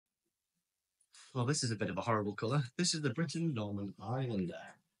Well, this is a bit of a horrible colour. This is the Britten-Norman Islander.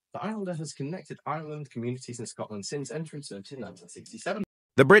 The Islander has connected Ireland communities in Scotland since entering service in 1967.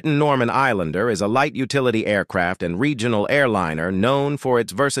 The Britten-Norman Islander is a light utility aircraft and regional airliner known for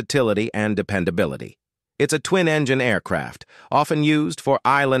its versatility and dependability. It's a twin-engine aircraft, often used for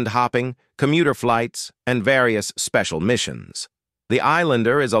island hopping, commuter flights, and various special missions. The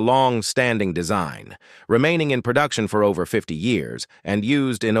Islander is a long-standing design, remaining in production for over 50 years and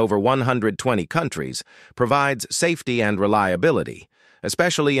used in over 120 countries, provides safety and reliability,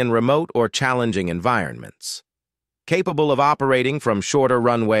 especially in remote or challenging environments. Capable of operating from shorter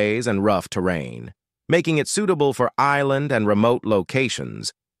runways and rough terrain, making it suitable for island and remote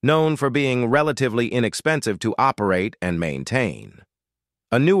locations, known for being relatively inexpensive to operate and maintain.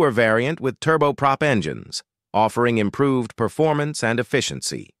 A newer variant with turboprop engines, offering improved performance and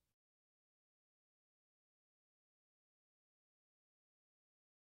efficiency.